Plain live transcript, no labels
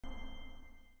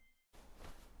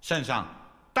圣上，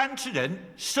丹池人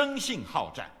生性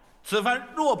好战，此番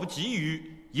若不急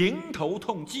于迎头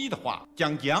痛击的话，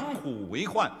将养虎为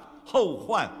患，后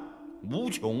患无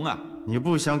穷啊！你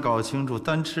不想搞清楚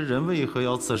丹池人为何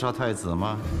要刺杀太子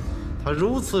吗？他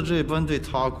如此这般对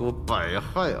他国百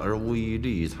害而无一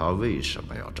利，他为什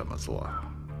么要这么做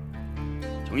啊？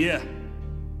程烨，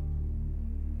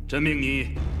朕命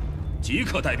你即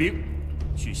刻带兵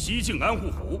去西境安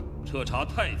护府彻查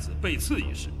太子被刺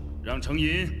一事，让程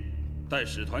银带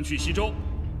使团去西周。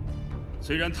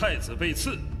虽然太子被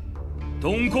刺，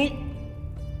东宫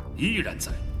依然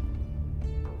在。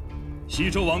西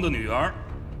周王的女儿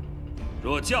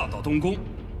若嫁到东宫，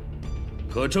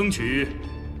可争取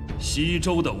西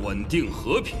周的稳定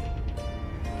和平，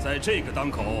在这个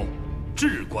当口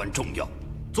至关重要。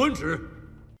遵旨。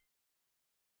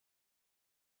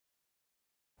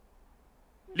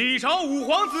李朝五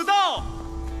皇子到。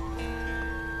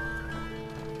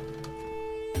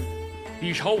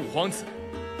李朝五皇子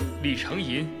李承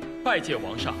寅拜见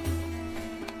王上。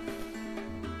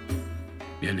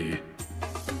免礼。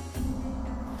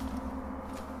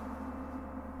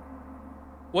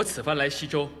我此番来西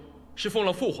周，是奉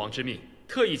了父皇之命，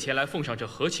特意前来奉上这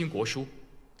和亲国书，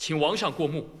请王上过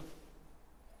目。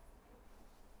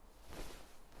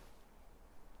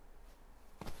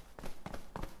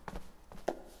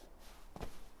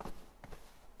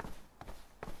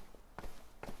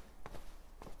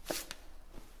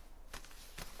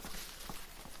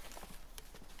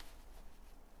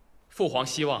父皇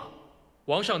希望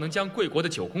王上能将贵国的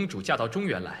九公主嫁到中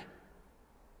原来，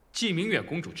继明远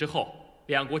公主之后，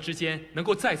两国之间能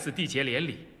够再次缔结连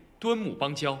理，敦睦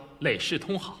邦交，累世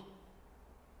通好。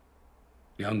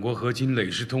两国和亲，累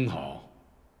世通好，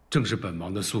正是本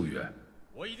王的夙愿。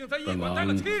我已经在驿馆待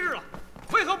了7日了，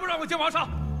为何不让我见王上？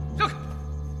让开！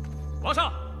王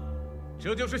上，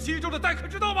这就是西周的待客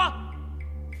之道吗？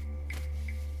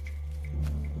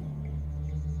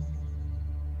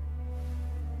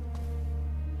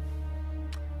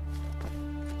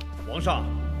王上，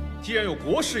既然有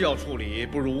国事要处理，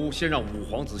不如先让五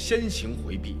皇子先行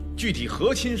回避，具体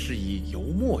和亲事宜由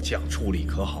末将处理，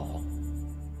可好？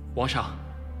王上，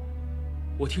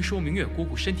我听说明远姑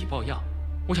姑身体抱恙，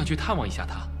我想去探望一下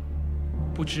她，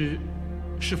不知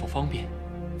是否方便？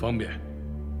方便。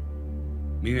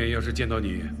明远要是见到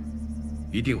你，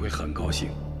一定会很高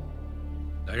兴。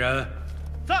来人，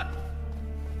在。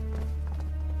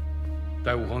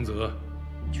带五皇子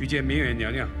去见明远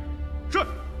娘娘。是。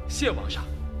谢王上。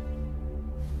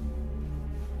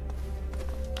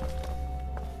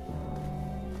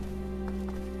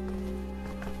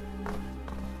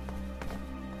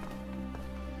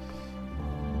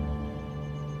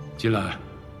进来。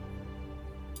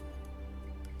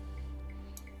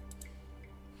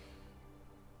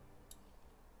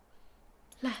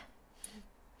来。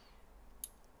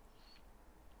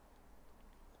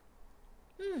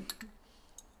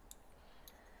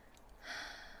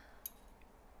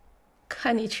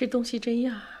看你吃东西这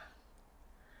样，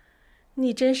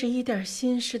你真是一点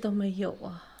心事都没有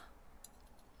啊！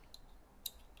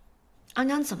阿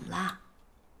娘怎么了？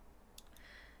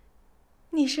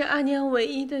你是阿娘唯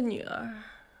一的女儿，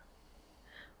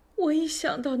我一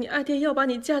想到你阿爹要把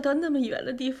你嫁到那么远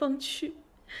的地方去，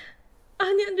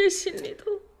阿娘这心里头……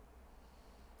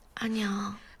阿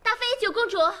娘，大妃，九公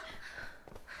主，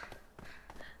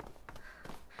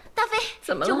大妃，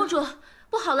怎么了？九公主。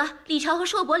不好了，李朝和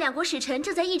硕伯两国使臣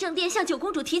正在议政殿向九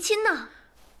公主提亲呢。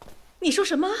你说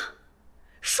什么？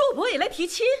硕伯也来提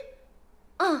亲？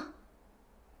嗯。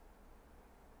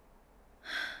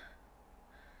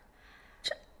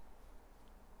这……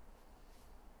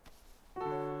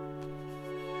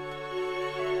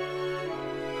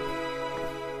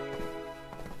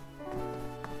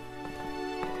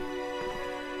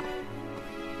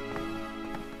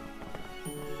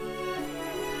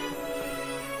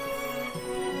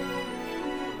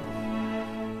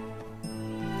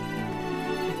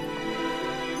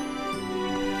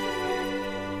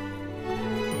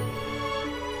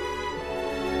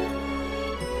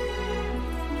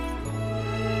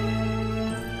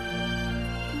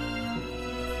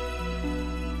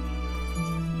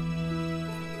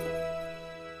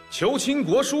求亲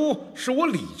国书是我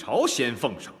李朝先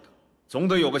奉上的，总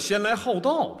得有个先来后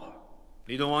到吧？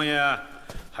李敦王爷，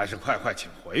还是快快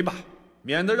请回吧，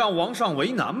免得让王上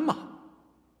为难嘛。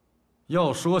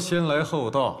要说先来后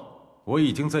到，我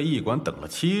已经在驿馆等了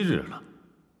7日了。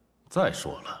再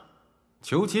说了，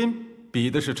求亲比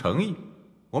的是诚意，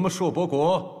我们硕伯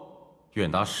国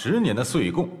愿拿10年的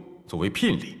岁贡作为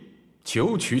聘礼，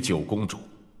求娶九公主。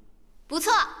不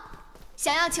错，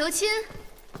想要求亲，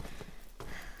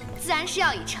自然是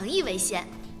要以诚意为先。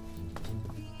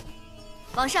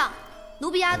王上，奴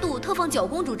婢阿杜特奉九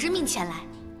公主之命前来。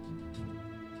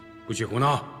不许胡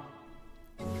闹！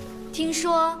听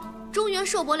说中原、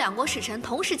硕博两国使臣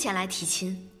同时前来提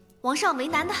亲，王上为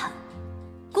难得很。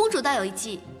公主倒有一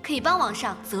计，可以帮王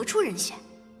上择出人选。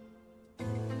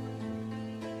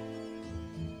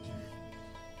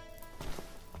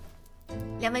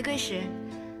两位贵使，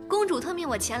公主特命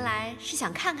我前来，是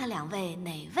想看看两位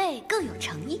哪位更有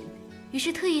诚意，于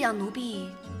是特意让奴婢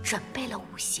准备了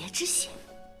5邪之血。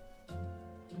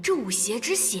这5邪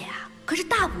之血啊，可是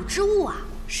大补之物啊，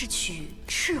是取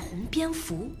赤红蝙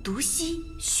蝠、毒蜥、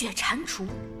血蟾蜍、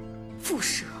蝮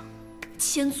蛇、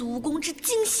千足蜈蚣之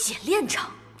精血炼成。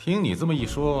听你这么一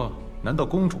说，难道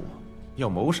公主要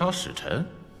谋杀使臣？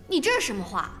你这是什么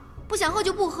话？不想喝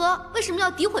就不喝，为什么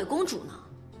要诋毁公主呢？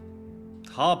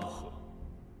他不喝，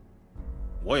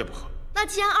我也不喝。那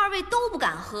既然2位都不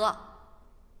敢喝，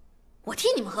我替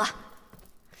你们喝。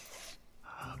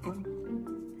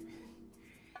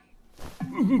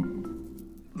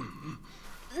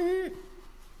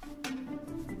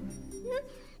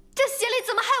这血里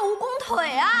怎么还有蜈蚣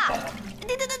腿啊？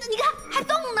你看还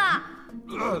动呢。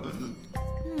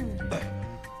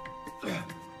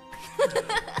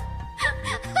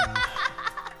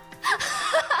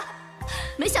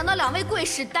没想到两位贵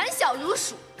使胆小如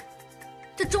鼠，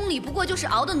这盅里不过就是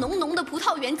熬得浓浓的葡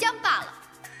萄原浆罢了。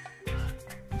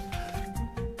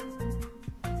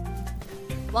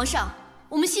王上，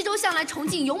我们西周向来崇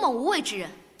敬勇猛无畏之人，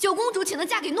九公主岂能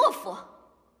嫁给懦夫？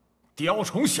雕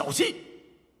虫小技！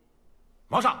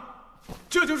王上，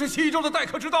这就是西周的待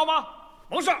客之道吗？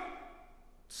王上，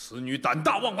此女胆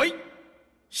大妄为，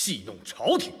戏弄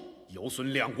朝廷，有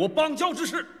损两国邦交之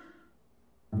事。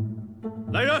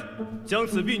来人，将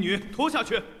此婢女拖下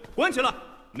去，关起来。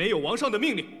没有王上的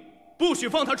命令，不许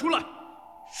放她出来。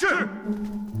是。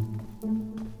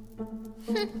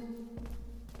哼。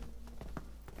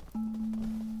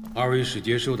 2位使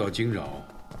节受到惊扰，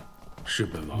是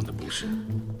本王的不是，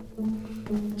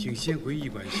请先回驿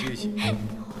馆歇息。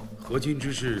和亲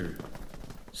之事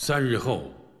，3日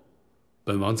后，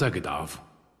本王再给答复。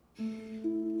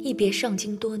一别上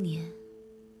京多年，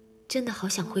真的好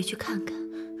想回去看看。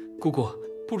姑姑，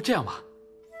不如这样吧，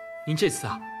您这次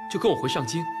啊，就跟我回上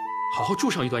京，好好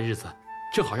住上一段日子，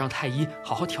正好让太医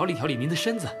好好调理调理您的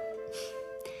身子。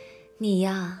你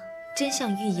呀，真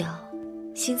像玉瑶，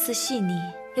心思细腻。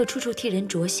 又处处替人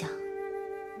着想。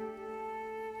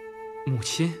母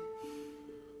亲，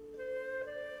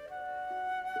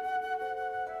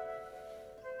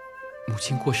母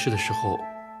亲过世的时候，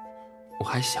我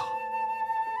还小，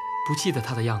不记得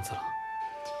她的样子了。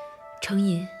程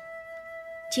银，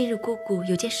今日姑姑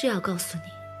有件事要告诉你。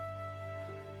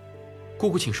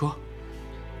姑姑，请说。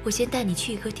我先带你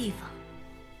去一个地方。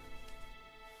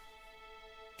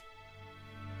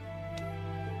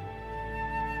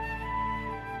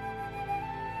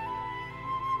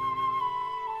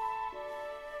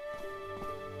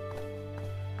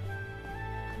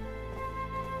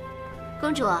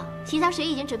 公主，洗澡水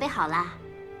已经准备好了。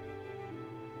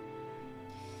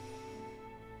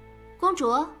公主，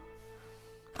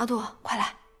阿杜，快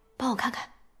来，帮我看看。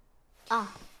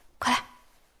啊，快来。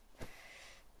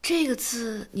这个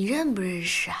字你认不认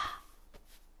识啊？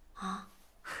啊，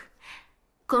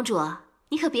公主，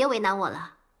你可别为难我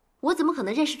了，我怎么可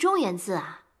能认识中原字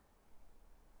啊？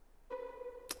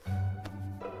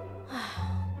哎，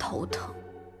头疼，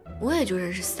我也就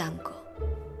认识3个。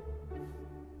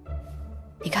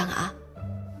 你看看啊，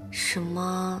什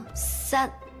么3，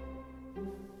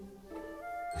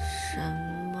什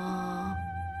么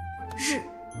日，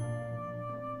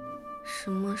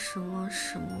什么什么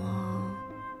什么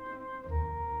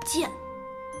剑，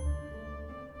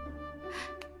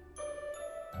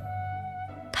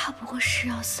他不过是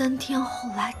要3天后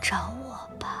来找我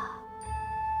吧？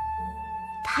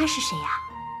他是谁呀？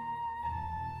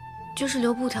就是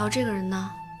刘布条这个人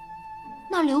呢。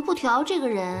 那刘布条这个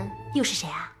人又是谁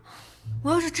啊？我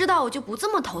要是知道，我就不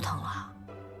这么头疼了。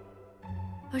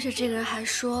而且这个人还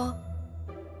说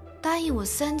答应我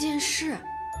3件事，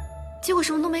结果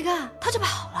什么都没干，他就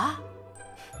跑了。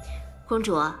公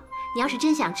主，你要是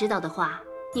真想知道的话，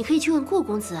你可以去问顾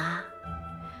公子啊。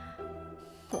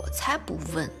我才不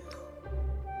问呢！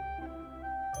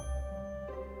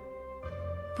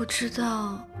不知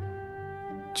道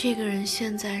这个人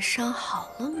现在伤好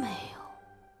了没有？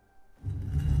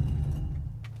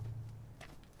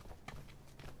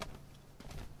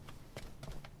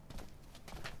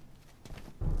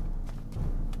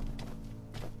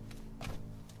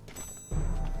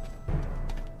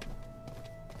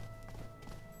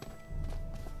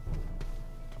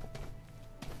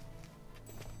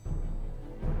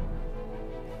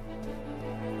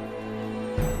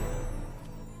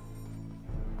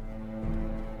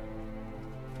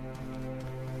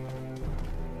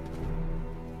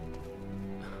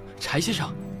柴先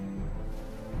生，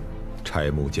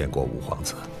柴木见过五皇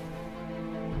子。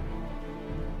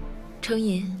程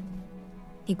银，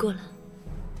你过来。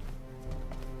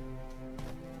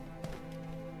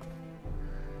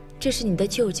这是你的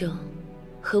舅舅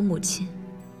和母亲。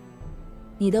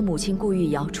你的母亲顾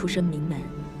玉瑶出身名门，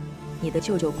你的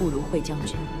舅舅顾如晦将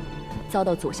军遭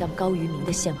到左相高于明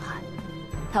的陷害，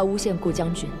他诬陷顾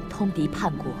将军通敌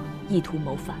叛国，意图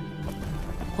谋反。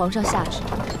皇上下旨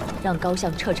让高相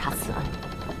彻查此案，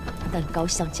但高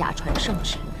相假传圣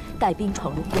旨，带兵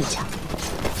闯入顾家。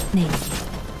那一年，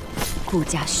顾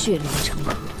家血流成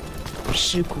河，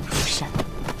尸骨如山。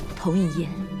同一夜，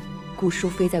顾淑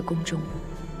妃在宫中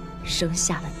生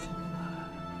下了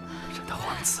你。朕的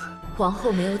皇子。皇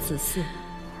后没有子嗣，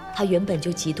她原本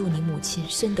就嫉妒你母亲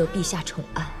深得陛下宠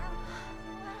爱，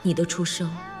你的出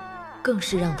生更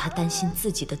是让她担心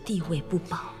自己的地位不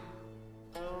保。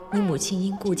你母亲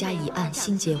因顾家一案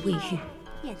心结未愈，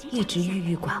一直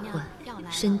郁郁寡欢，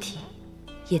身体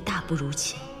也大不如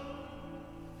前。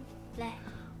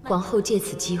皇后借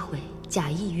此机会假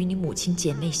意与你母亲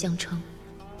姐妹相称，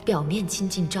表面亲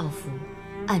近赵福，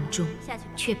暗中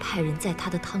却派人在她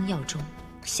的汤药中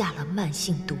下了慢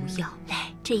性毒药。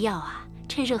来，这药啊，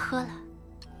趁热喝了。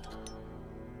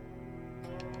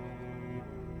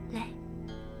来。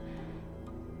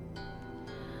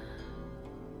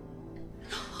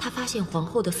他发现皇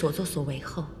后的所作所为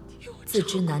后，自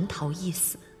知难逃一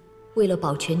死，为了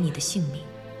保全你的性命，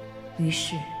于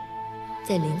是，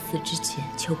在临死之前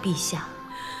求陛下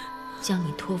将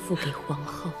你托付给皇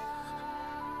后。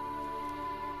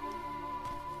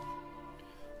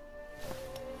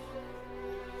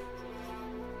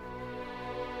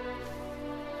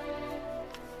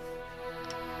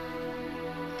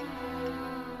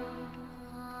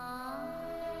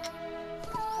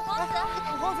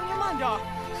五皇子，您慢点！慢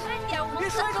点，别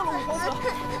摔着了，五皇子。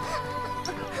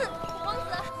五皇子，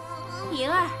莹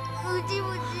儿，母亲，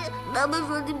母亲，他们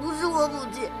说你不是我母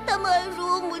亲，他们还说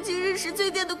我母亲是石翠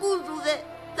殿的顾淑妃，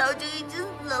早就已经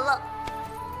死了。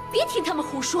别听他们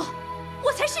胡说，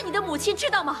我才是你的母亲，知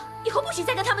道吗？以后不许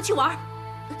再跟他们去玩，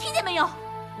听见没有？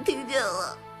听见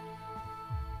了。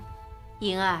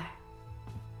莹儿，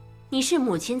你是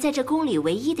母亲在这宫里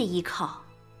唯一的依靠，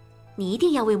你一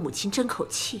定要为母亲争口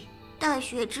气。大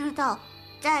学之道，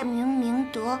在明明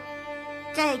德，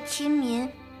在亲民，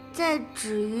在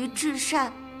止于至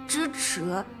善，知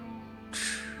耻，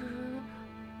耻。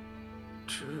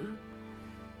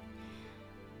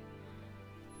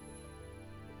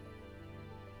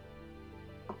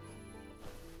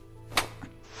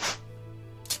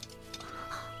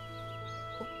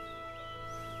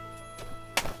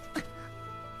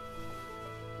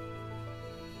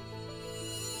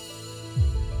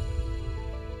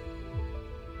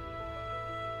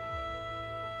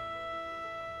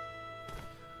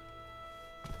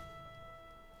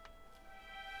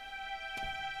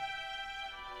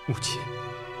母亲，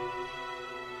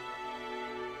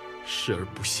时而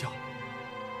不孝，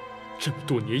这么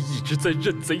多年一直在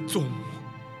认贼作母，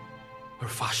而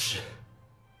发誓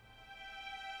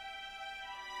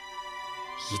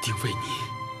一定为你、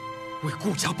为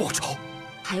顾家报仇。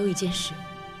还有一件事，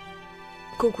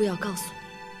姑姑要告诉你：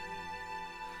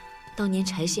当年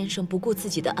柴先生不顾自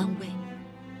己的安危，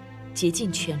竭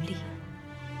尽全力，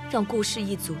让顾氏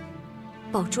一族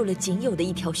保住了仅有的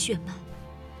一条血脉。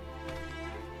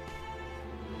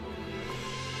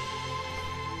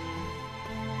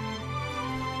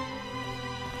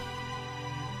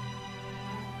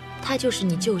他就是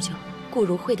你舅舅顾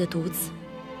如晦的独子，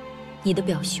你的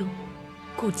表兄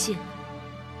顾建。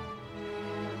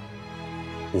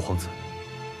五皇子，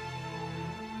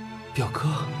表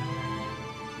哥。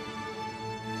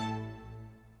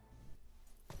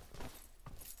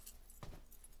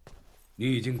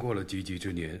你已经过了及笄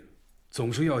之年，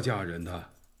总是要嫁人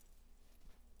的。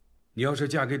你要是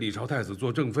嫁给李朝太子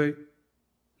做正妃，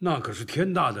那可是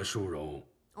天大的殊荣。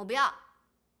我不要，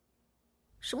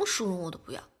什么殊荣我都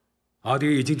不要。阿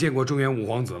爹已经见过中原五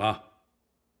皇子了，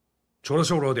除了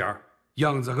瘦弱点儿，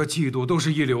样子和气度都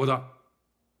是一流的。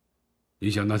你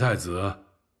想那太子，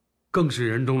更是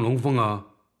人中龙凤啊，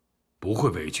不会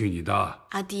委屈你的。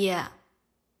阿爹，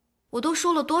我都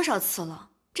说了多少次了，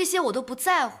这些我都不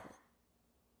在乎。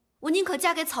我宁可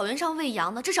嫁给草原上喂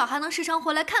羊的，至少还能时常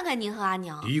回来看看您和阿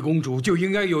娘。嫡公主就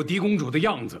应该有嫡公主的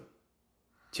样子。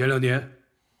前2年，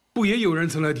不也有人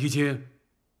曾来提亲，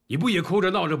你不也哭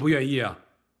着闹着不愿意啊？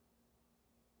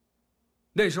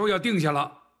那时候要定下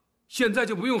了，现在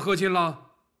就不用和亲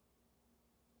了。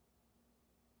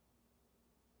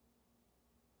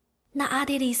那阿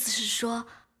爹的意思是说，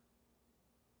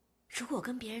如果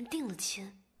跟别人定了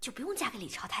亲，就不用嫁给李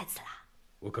朝太子啦？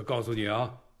我可告诉你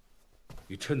啊，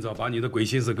你趁早把你的鬼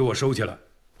心思给我收起来，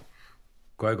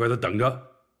乖乖的等着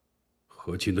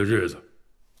和亲的日子。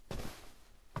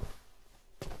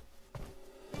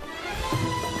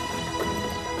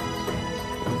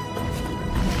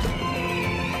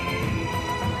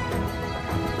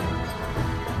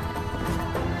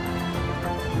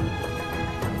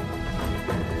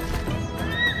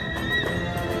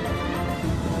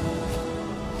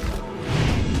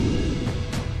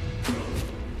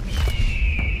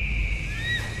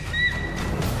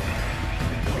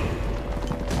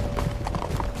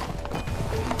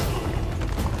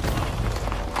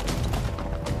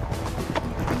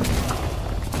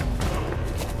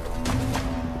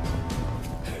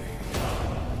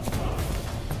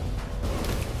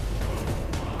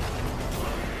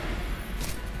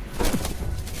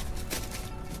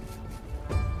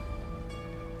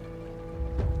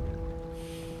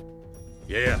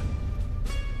爷爷，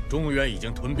中原已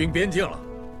经屯兵边境了。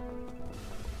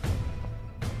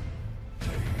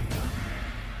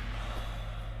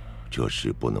这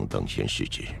事不能等闲视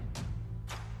之。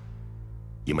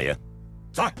尹美言，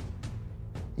在。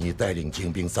你带领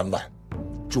精兵3万，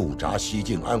驻扎西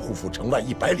境安护府城外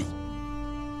100里，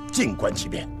静观其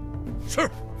变。是。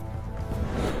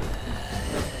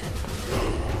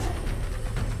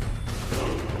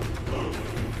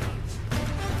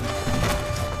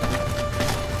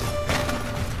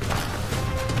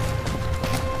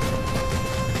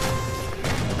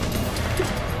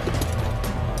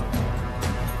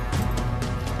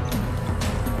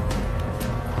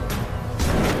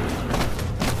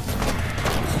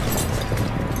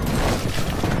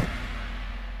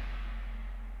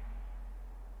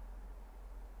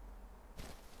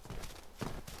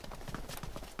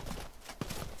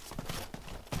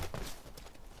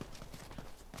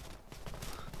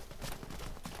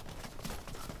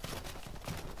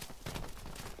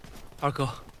二哥，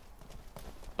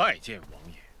拜见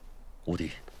王爷。无敌。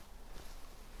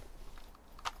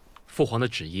父皇的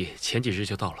旨意前几日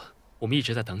就到了，我们一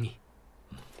直在等你。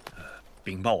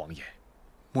禀报王爷，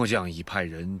末将已派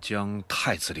人将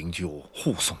太子灵柩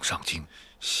护送上京，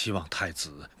希望太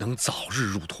子能早日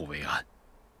入土为安。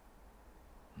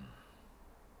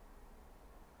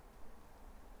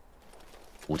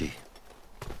无敌，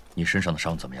你身上的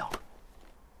伤怎么样了？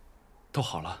都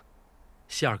好了，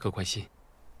谢二哥关心。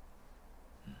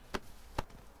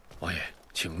王爷，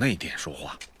请内殿说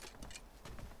话。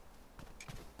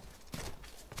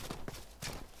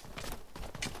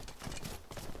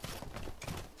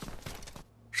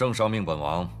圣上命本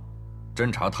王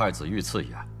侦查太子遇刺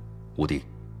一案。无敌，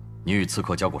你与刺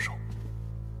客交过手，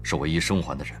是唯一生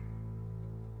还的人。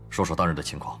说说当日的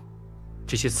情况。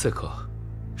这些刺客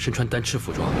身穿单翅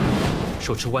服装，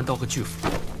手持弯刀和巨斧，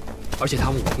而且他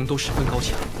们武功都十分高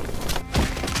强。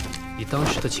以当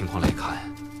时的情况来看，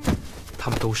他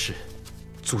们都是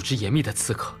组织严密的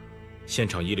刺客。现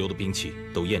场遗留的兵器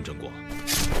都验证过了，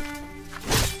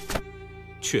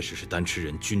确实是单吃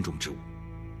人军中之物。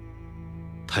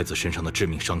太子身上的致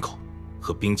命伤口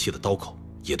和兵器的刀口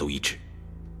也都一致。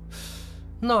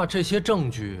那这些证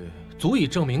据足以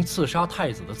证明刺杀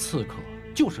太子的刺客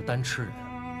就是单吃人。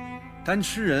单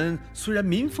吃人虽然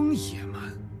民风野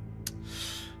蛮，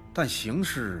但行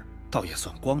事倒也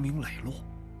算光明磊落。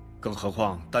更何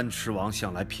况单吃王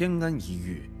向来偏安一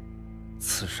隅，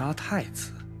刺杀太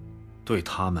子，对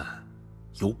他们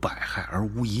有百害而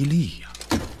无一利呀。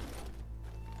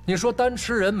你说单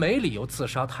吃人没理由刺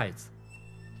杀太子，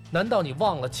难道你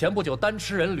忘了前不久单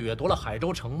吃人掠夺了海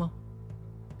州城吗？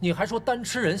你还说单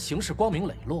吃人行事光明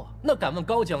磊落，那敢问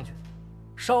高将军，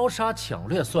烧杀抢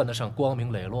掠算得上光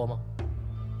明磊落吗？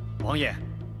王爷，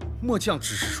末将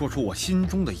只是说出我心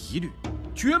中的疑虑，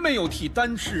绝没有替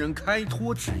单吃人开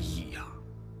脱之意呀。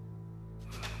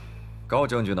高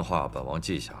将军的话，本王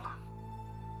记下了。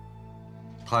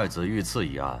太子遇刺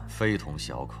一案非同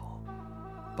小可，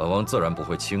本王自然不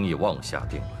会轻易妄下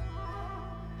定论，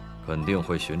肯定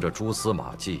会循着蛛丝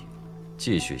马迹，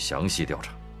继续详细调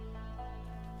查。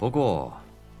不过，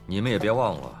你们也别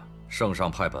忘了圣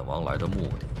上派本王来的目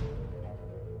的。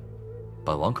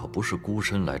本王可不是孤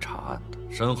身来查案的，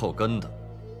身后跟的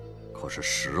可是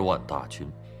10万大军。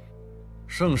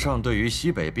圣上对于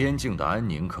西北边境的安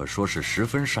宁可说是十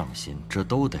分上心，这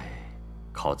都得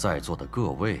靠在座的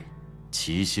各位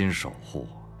齐心守护。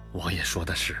王爷说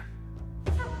的是。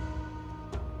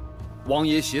王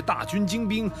爷携大军精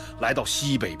兵来到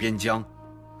西北边疆，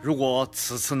如果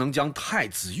此次能将太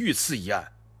子遇刺一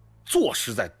案坐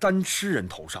实在单吃人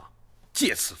头上，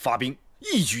借此发兵，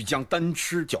一举将单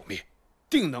吃剿灭，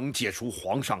定能解除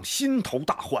皇上心头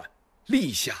大患，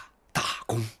立下大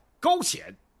功。高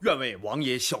显愿为王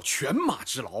爷效犬马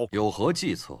之劳。有何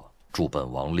计策，助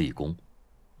本王立功？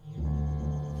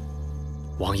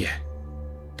王爷，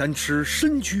丹吃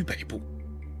身居北部，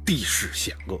地势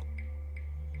险恶，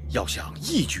要想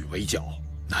一举围剿，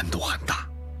难度很大。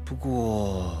不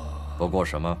过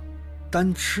什么？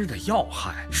丹吃的要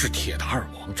害是铁达尔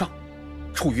王帐，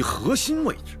处于核心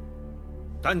位置，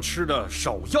丹吃的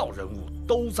首要人物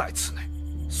都在此内。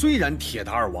虽然铁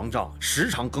达尔王帐时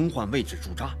常更换位置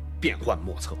驻扎，变幻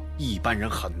莫测，一般人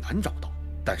很难找到，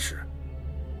但是，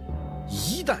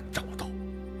一旦找到，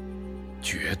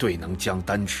绝对能将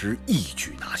丹吃一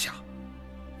举拿下。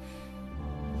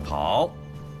好，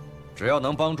只要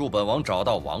能帮助本王找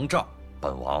到王帐，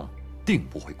本王定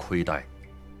不会亏待。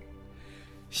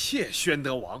谢宣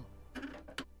德王。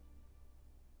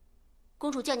公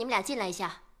主叫你们俩进来一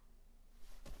下。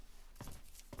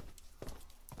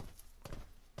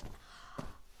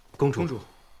公主。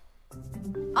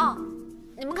哦，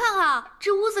你们看看，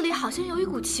这屋子里好像有一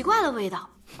股奇怪的味道，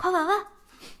快闻闻。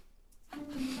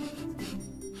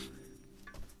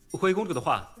回公主的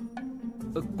话，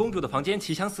公主的房间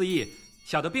奇香四溢，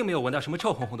小的并没有闻到什么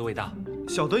臭烘烘的味道。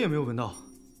小的也没有闻到。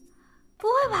不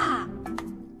会吧？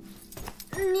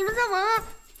你们再闻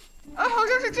闻，好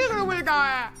像是这个的味道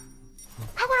哎！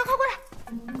快过来，快过来！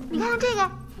你看看这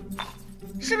个，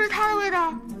是不是它的味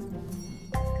道？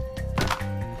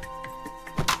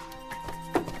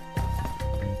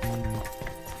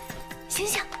醒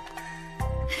醒！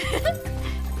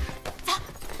走。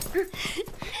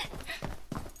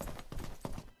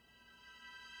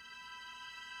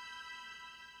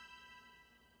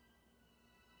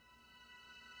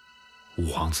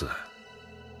五皇子，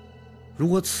如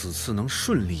果此次能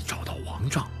顺利找到王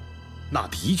帐，那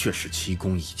的确是奇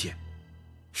功一件，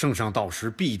圣上到时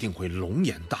必定会龙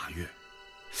颜大悦。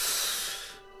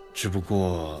只不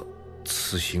过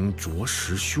此行着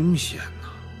实凶险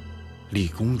呐，立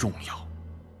功重要，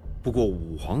不过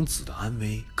五皇子的安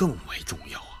危更为重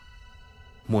要啊。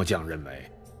末将认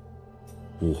为，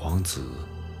五皇子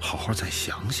好好再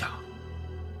想想。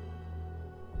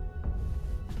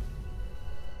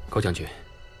高将军，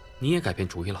你也改变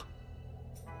主意了？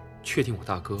确定我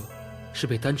大哥是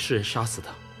被丹吃人杀死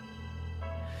的？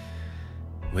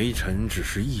微臣只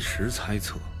是一时猜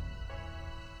测，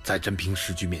在真凭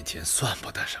实据面前算不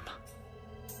得什么。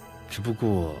只不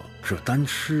过这丹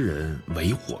吃人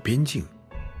为火边境，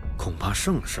恐怕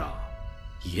圣上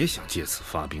也想借此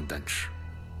发兵丹吃，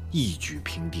一举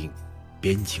平定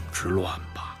边境之乱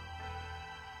吧。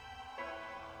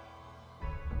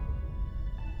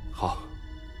好。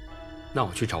那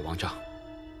我去找王帐。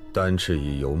丹赤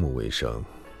以游牧为生，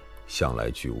向来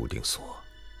居无定所，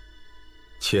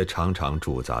且常常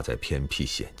驻扎在偏僻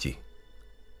险境，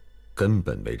根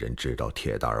本没人知道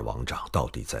铁达尔王帐到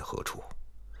底在何处。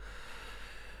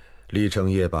李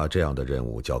承业把这样的任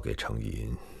务交给程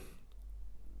银，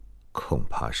恐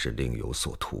怕是另有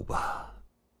所图吧。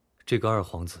这个二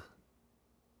皇子，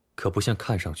可不像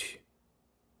看上去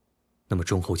那么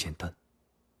忠厚简单。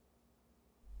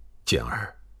简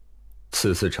儿。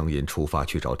此次程银出发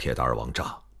去找铁达尔王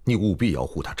帐，你务必要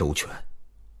护他周全。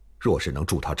若是能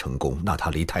助他成功，那他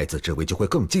离太子之位就会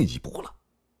更进一步了。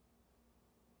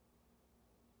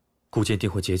孤坚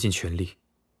定会竭尽全力。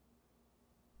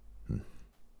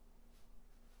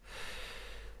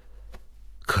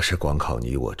可是光靠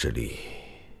你我之力，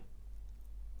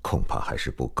恐怕还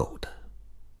是不够的。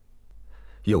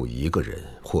有一个人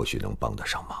或许能帮得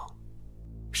上忙。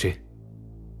谁？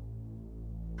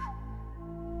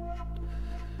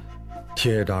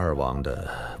铁达尔王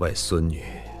的外孙女，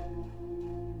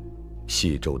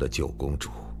西周的九公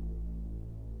主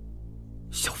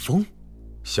小风。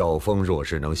小风若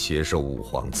是能携手五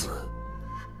皇子，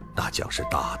那将是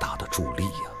大大的助力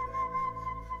呀。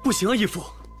不行啊，义父！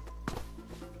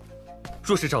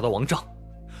若是找到王帐，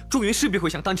中原势必会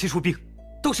向丹赤出兵，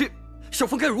到时小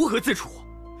风该如何自处？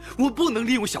我不能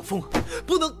利用小风，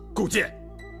不能。顾剑，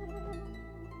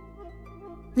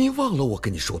你忘了我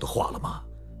跟你说的话了吗？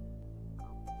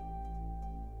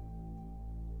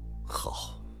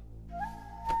好，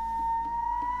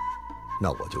那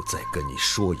我就再跟你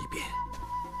说一遍，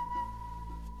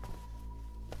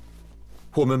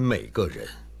我们每个人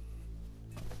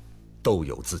都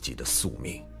有自己的宿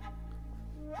命。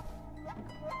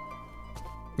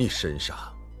你身上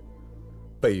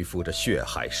背负着血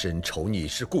海深仇，你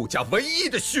是顾家唯一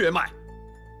的血脉，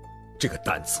这个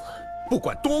担子不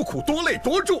管多苦多累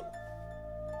多重，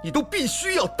你都必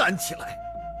须要担起来。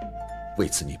为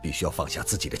此，你必须要放下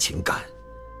自己的情感。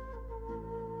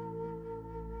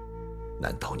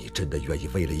难道你真的愿意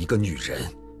为了一个女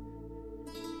人，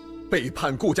背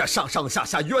叛顾家上上下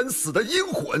下冤死的阴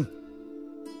魂，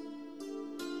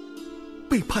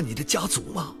背叛你的家族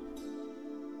吗？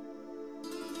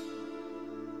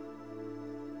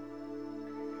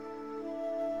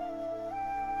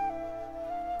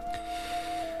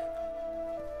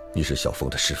你是小凤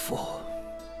的师父，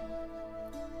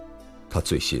他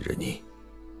最信任你。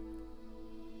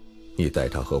你带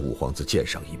他和五皇子见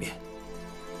上一面，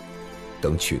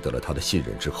等取得了他的信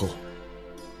任之后，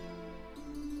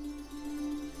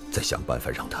再想办法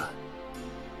让他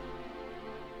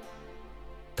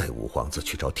带五皇子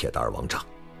去找铁达尔王丈。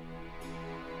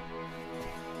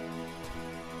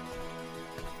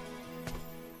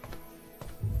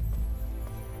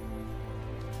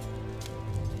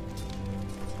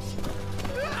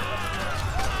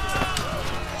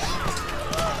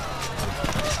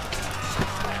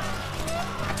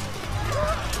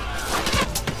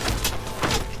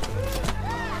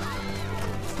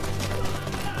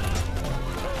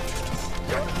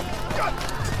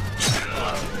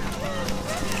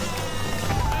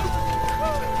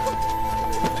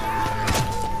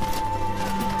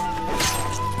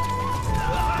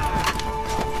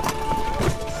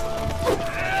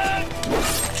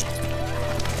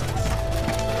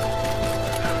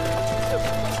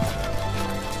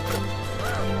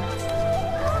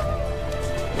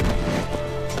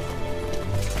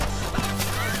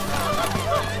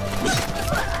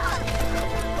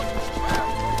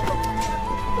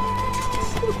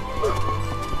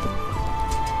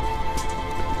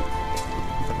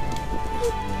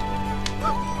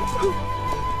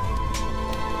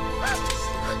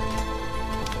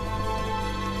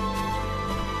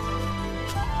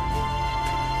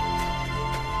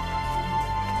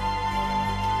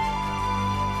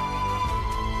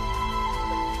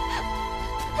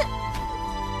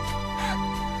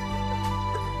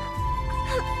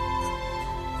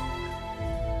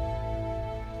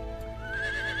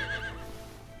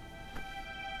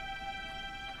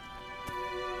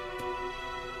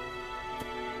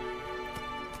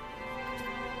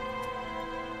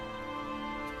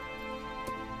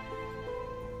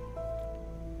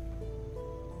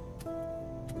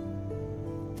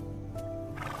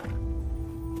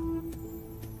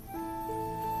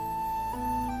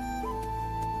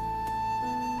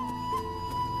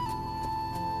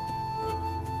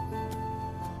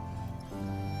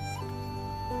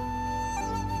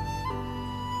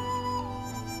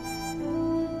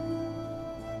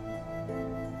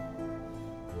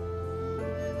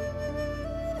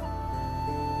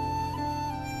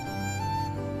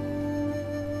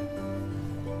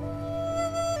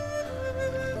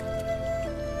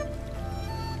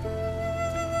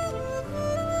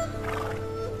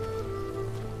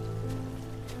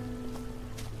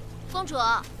公主，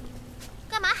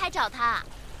干嘛还找他？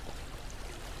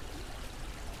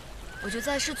我就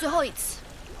再试最后一次。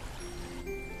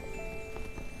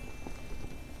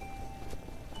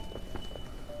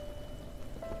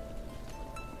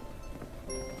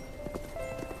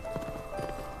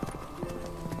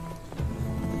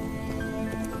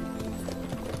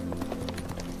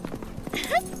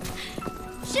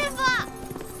师傅，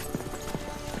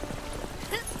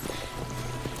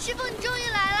师傅，你终于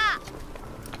来了！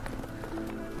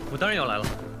我当然要来了。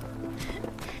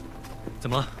怎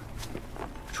么，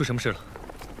出什么事了？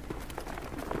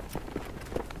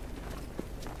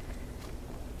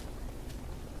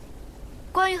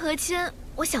关于和亲，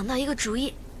我想到一个主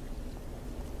意。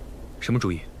什么主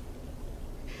意？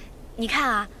你看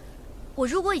啊，我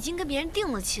如果已经跟别人定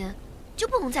了亲，就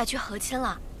不能再去和亲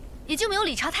了，也就没有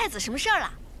李朝太子什么事儿了。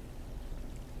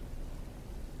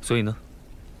所以呢？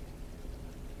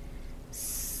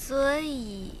所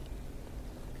以，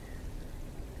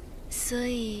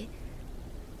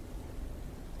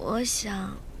我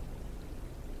想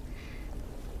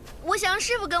让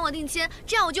师傅跟我定亲，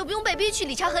这样我就不用被逼去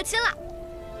李朝和亲了。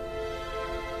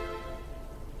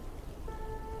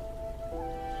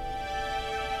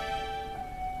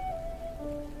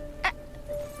哎，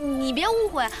你别误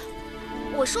会，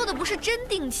我说的不是真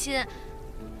定亲，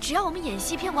只要我们演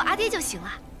戏骗过阿爹就行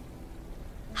了，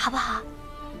好不好？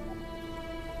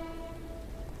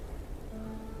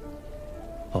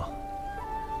哦。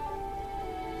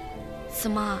怎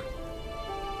么？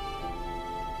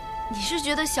你是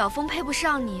觉得小凤配不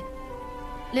上你，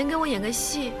连给我演个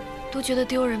戏都觉得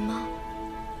丢人吗？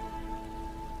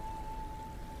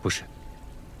不是。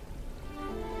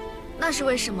那是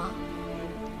为什么？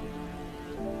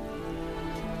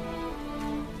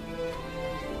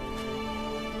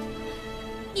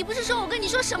你不是说我跟你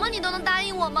说什么你都能答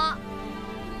应我吗？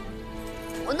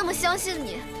我那么相信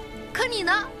你，可你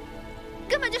呢，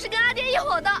根本就是跟阿爹一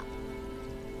伙的。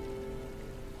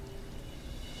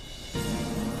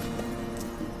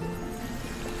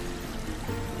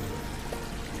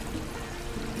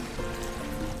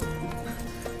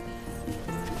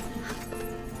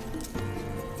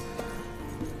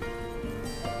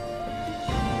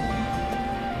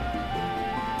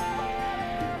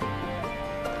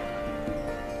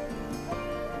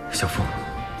小凤，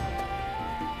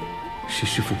是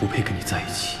师父不配跟你在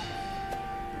一起。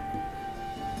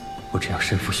我这样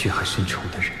身负血海深仇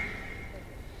的人，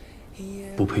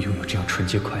不配拥有这样纯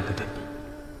洁快乐的你。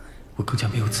我更加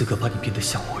没有资格把你变得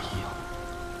像我一样，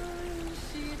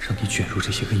让你卷入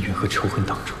这些恩怨和仇恨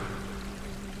当中。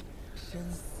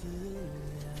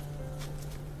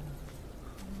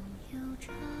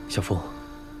小凤，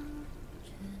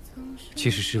其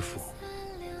实师父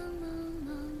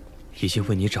已经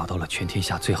为你找到了全天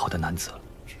下最好的男子了。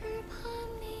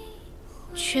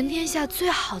全天下最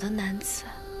好的男子。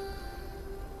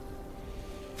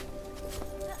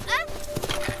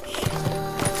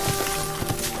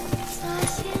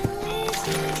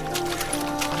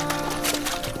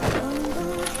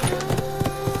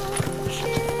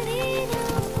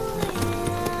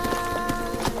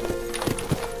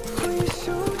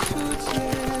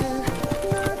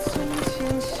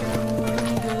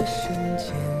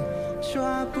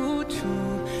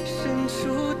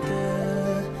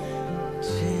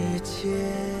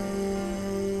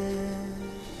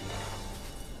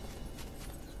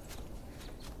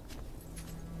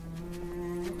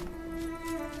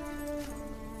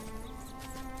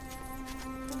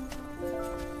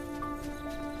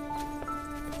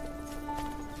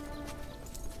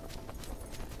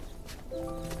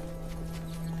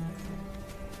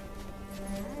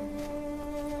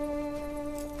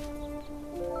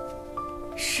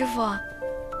师傅，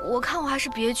我看我还是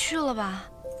别去了吧。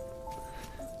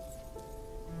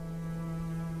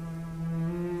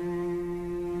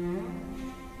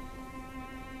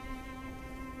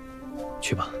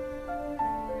去吧。